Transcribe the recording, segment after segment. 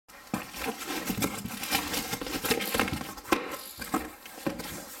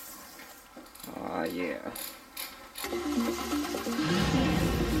Yeah.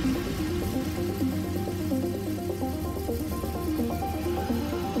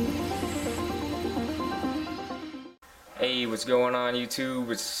 Hey, what's going on YouTube?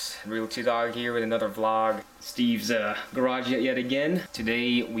 It's TheRealTDawg here with another vlog. Steve's garage yet again.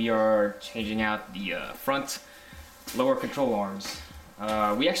 Today we are changing out the front lower control arms.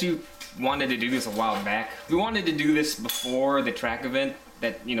 We actually wanted to do this a while back. We wanted to do this before the track event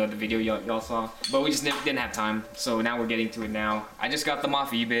that, you know, the video y'all saw, but we just didn't have time, so now we're getting to it now. I just got them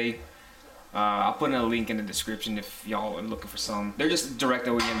off eBay. I'll put in a link in the description if y'all are looking for some. They're just direct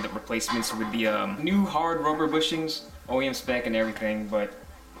OEM replacements with the new hard rubber bushings, OEM spec and everything, but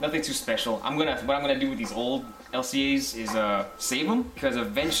nothing too special. What I'm gonna do with these old LCAs is save them, because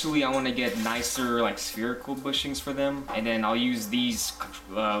eventually I want to get nicer like spherical bushings for them, and then I'll use these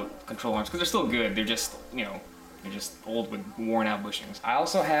control arms because they're still good. They're just, you know, they're just old with worn out bushings. I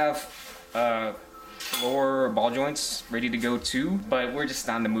also have lower ball joints ready to go too, but we're just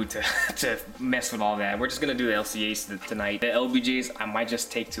not in the mood to mess with all that. We're just gonna do the LCAs tonight. The LBJs I might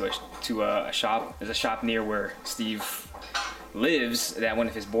just take to a shop. There's a shop near where Steve lives that one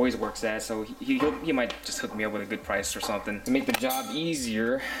of his boys works at, so he might just hook me up with a good price or something. To make the job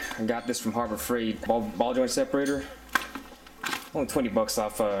easier, I got this from Harbor Freight, ball joint separator. Only 20 bucks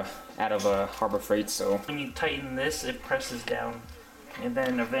off out of Harbor Freight. So when you tighten this, it presses down, and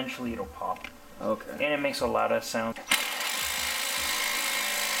then eventually it'll pop. Okay. And it makes a lot of sound.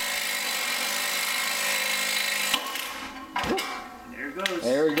 There it goes.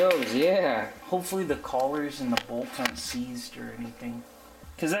 There it goes, yeah. Hopefully the collars and the bolts aren't seized or anything,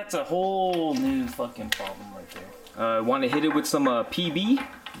 because that's a whole new fucking problem right there. Want to hit it with some PB?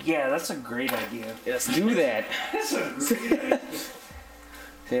 Yeah, that's a great idea. Let's do that. That's a great idea.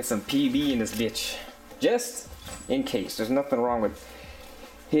 There's some PB in this bitch. Just in case. There's nothing wrong with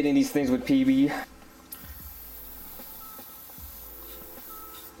hitting these things with PB.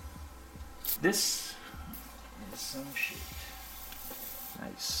 This is some shit.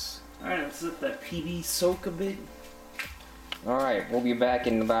 Nice. Alright, let's let that PB soak a bit. Alright, we'll be back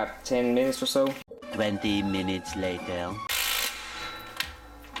in about 10 minutes or so. 20 minutes later.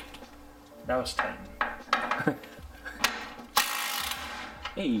 That was tight.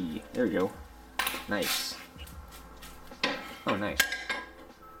 Hey, there we go. Nice. Oh, nice.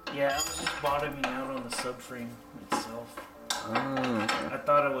 Yeah, I was just bottoming out on the subframe itself. Oh, okay. I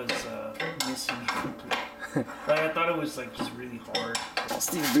thought it was missing completely. Like, I thought it was like just really hard. While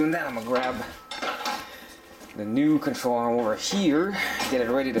Steve's doing that, I'm gonna grab the new control arm over here, get it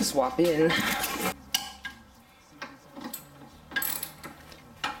ready to swap in.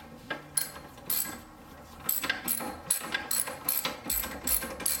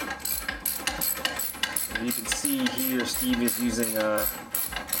 You can see here Steve is using a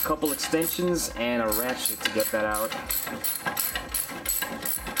couple extensions and a ratchet to get that out.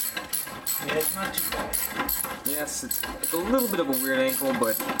 Yeah, it's not too bad. Yes, it's a little bit of a weird angle,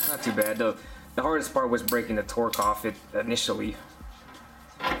 but not too bad. The hardest part was breaking the torque off it initially.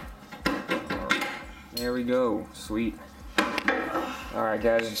 Right, there we go. Sweet. Alright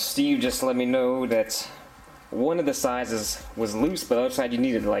guys, Steve just let me know that one of the sizes was loose, but the other side you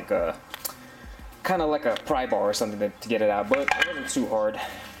needed like a kind of like a pry bar or something to get it out, but it wasn't too hard.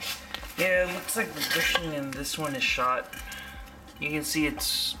 Yeah, it looks like the bushing in this one is shot. You can see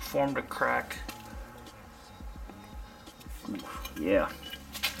it's formed a crack. Yeah.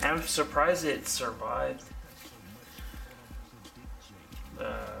 I'm surprised it survived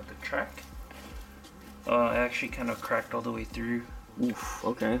the track. It actually kind of cracked all the way through. Oof,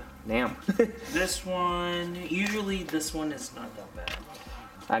 okay. Damn. This one, usually this one is not that bad.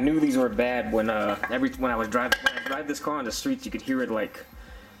 I knew these were bad when when I drive this car on the streets. You could hear it, like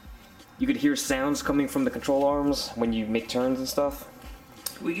you could hear sounds coming from the control arms when you make turns and stuff.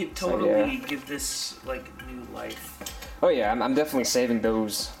 We could totally give this like new life. Oh yeah, I'm definitely saving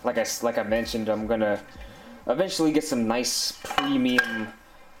those. Like I mentioned, I'm gonna eventually get some nice premium,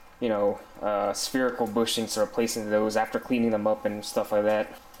 you know, spherical bushings to replace those after cleaning them up and stuff like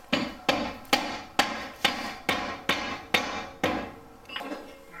that.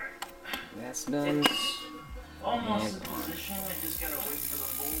 That's done. It's almost in position. I just gotta wait for the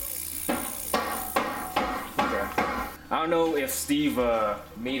bolts. Okay. I don't know if Steve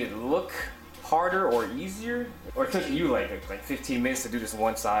made it look harder or easier, or it took you like 15 minutes to do this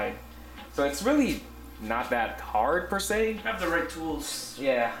one side. So it's really not that hard per se. Have the right tools.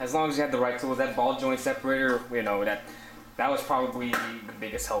 Yeah, as long as you have the right tools. That ball joint separator, you know, that was probably the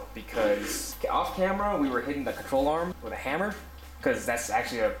biggest help, because off camera we were hitting the control arm with a hammer, because that's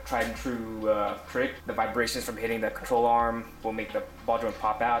actually a tried and true trick. The vibrations from hitting the control arm will make the ball joint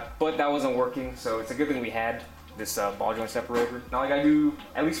pop out, but that wasn't working, so it's a good thing we had this ball joint separator. Now all I gotta do,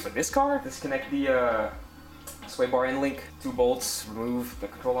 at least for this car, disconnect the sway bar end link, 2 bolts, remove the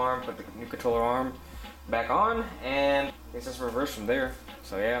control arm, put the new controller arm back on, and it's just reverse from there.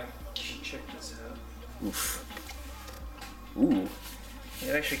 So yeah. You should check this out. Oof. Ooh.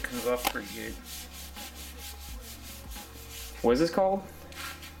 It actually comes off pretty good. What is this called?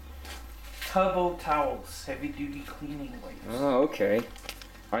 Turbo Towels, heavy duty cleaning wipes. Oh, okay.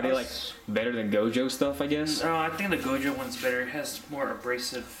 Are they like better than Gojo stuff, I guess? No, I think the Gojo one's better. It has more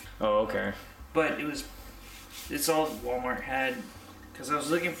abrasive. Oh, okay. But it's all Walmart had, because I was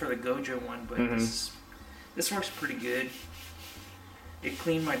looking for the Gojo one, but this works pretty good. It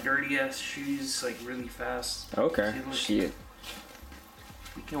cleaned my dirty ass shoes like really fast. Okay. Shit.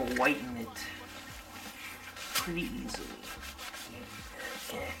 You can whiten it pretty easily.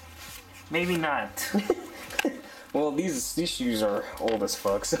 Maybe not. Well, these shoes are old as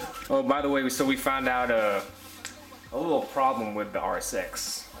fuck. So. Oh, by the way, so we found out a little problem with the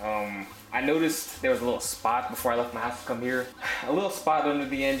RSX. I noticed there was a little spot before I left my house to come here. A little spot under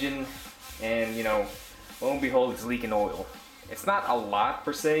the engine, and you know, lo and behold, it's leaking oil. It's not a lot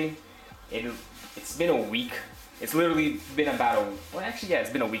per se. It's been a week. It's literally been about it's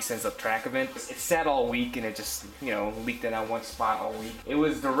been a week since the track event. It sat all week and it just, you know, leaked in that one spot all week. It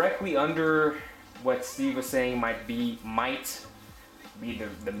was directly under what Steve was saying might be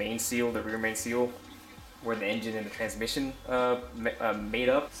the main seal, the rear main seal, where the engine and the transmission made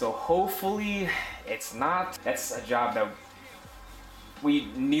up. So hopefully it's not. That's a job that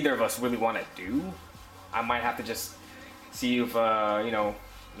neither of us really want to do. I might have to just see if you know,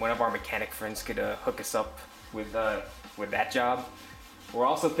 one of our mechanic friends could hook us up with that job. We're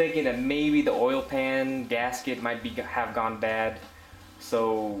also thinking that maybe the oil pan gasket might have gone bad,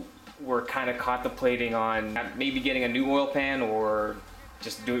 so we're kind of contemplating on maybe getting a new oil pan or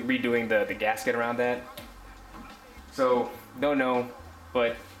just redoing the gasket around that. So don't know,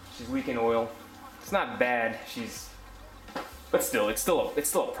 but she's leaking oil. It's not bad. But still, it's still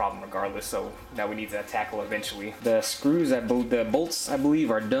a problem regardless. So that we need to tackle eventually. The screws, the bolts, I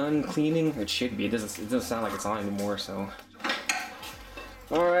believe, are done cleaning. It should be. It doesn't sound like it's on anymore. So,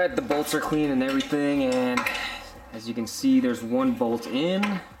 all right, the bolts are clean and everything. And as you can see, there's one bolt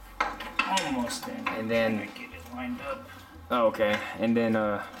in. Almost in. And then get it lined up. Oh, okay. And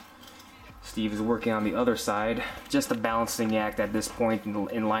then Steve is working on the other side. Just a balancing act at this point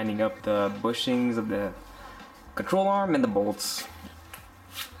in lining up the bushings of the control arm and the bolts.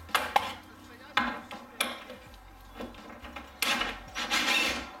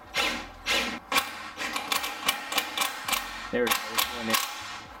 There we go.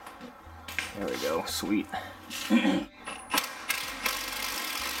 There we go. Sweet.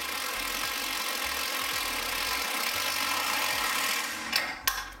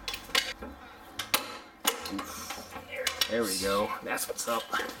 There we go. That's what's up.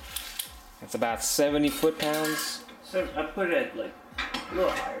 It's about 70 foot-pounds. So I put it like a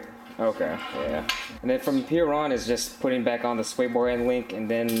little higher. Okay, yeah. And then from here on is just putting back on the sway bar end link and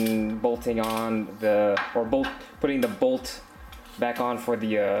then bolting on putting the bolt back on for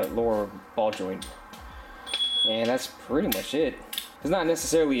the lower ball joint. And that's pretty much it. It's not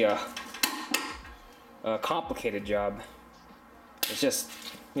necessarily a complicated job. It's just,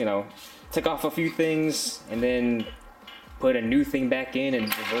 you know, take off a few things and then put a new thing back in and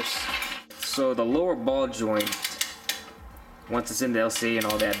reverse. So the lower ball joint, once it's in the LCA and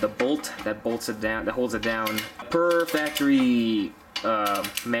all that, the bolt that bolts it down, that holds it down, per factory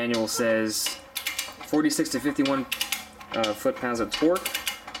manual says 46 to 51 foot-pounds of torque.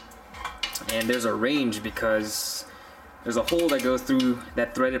 And there's a range because there's a hole that goes through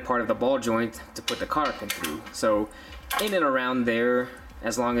that threaded part of the ball joint to put the cotter pin through. So in and around there,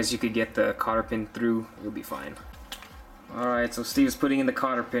 as long as you could get the cotter pin through, you'll be fine. Alright, so Steve's putting in the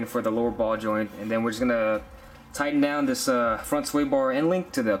cotter pin for the lower ball joint, and then we're just gonna tighten down this front sway bar end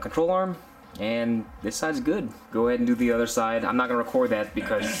link to the control arm, and this side's good. Go ahead and do the other side. I'm not gonna record that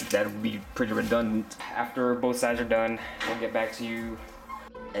because that would be pretty redundant. After both sides are done, we'll get back to you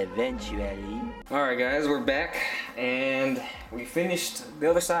eventually. Alright guys, we're back, and we finished the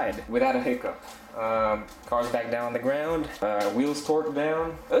other side without a hiccup. Car's back down on the ground, wheels torqued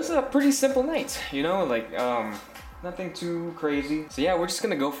down. It was a pretty simple night, you know, like, nothing too crazy. So yeah, we're just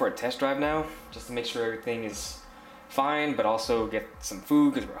gonna go for a test drive now, just to make sure everything is fine, but also get some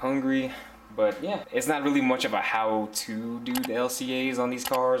food because we're hungry. But yeah, it's not really much of a how to do the LCAs on these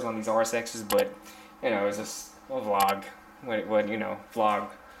cars, on these RSXs, but you know, it's just a vlog. What you know, vlog.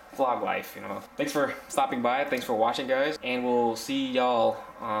 vlog life, you know. Thanks for stopping by. Thanks for watching, guys. And we'll see y'all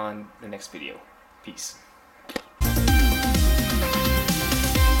on the next video. Peace.